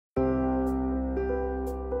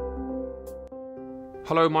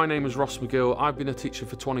Hello, my name is Ross McGill. I've been a teacher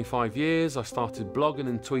for 25 years. I started blogging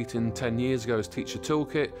and tweeting 10 years ago as Teacher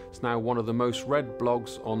Toolkit. It's now one of the most read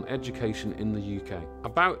blogs on education in the UK.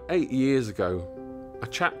 About 8 years ago, a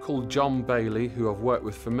chap called John Bailey, who I've worked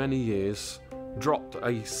with for many years, dropped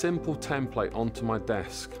a simple template onto my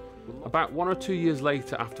desk. About 1 or 2 years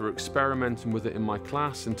later, after experimenting with it in my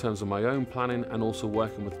class in terms of my own planning and also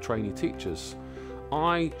working with trainee teachers,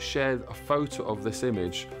 I shared a photo of this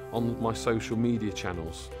image on my social media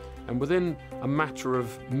channels, and within a matter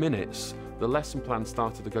of minutes the lesson plan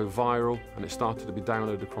started to go viral and it started to be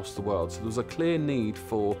downloaded across the world. So there was a clear need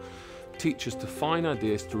for teachers to find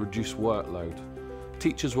ideas to reduce workload.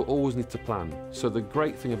 Teachers will always need to plan, so the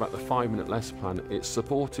great thing about the 5-minute lesson plan, it's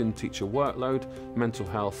supporting teacher workload, mental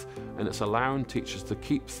health, and it's allowing teachers to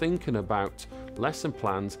keep thinking about lesson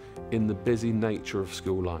plans in the busy nature of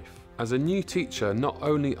school life. As a new teacher, not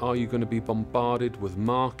only are you going to be bombarded with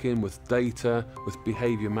marking, with data, with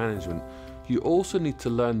behaviour management, you also need to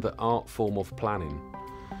learn the art form of planning.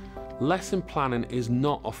 Lesson planning is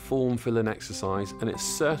not a form-filling exercise, and it's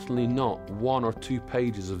certainly not 1 or 2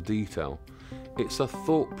 pages of detail. It's a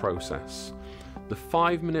thought process. The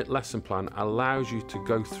 5-minute lesson plan allows you to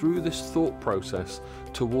go through this thought process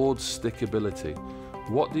towards stickability.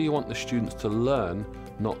 What do you want the students to learn,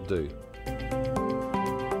 not do?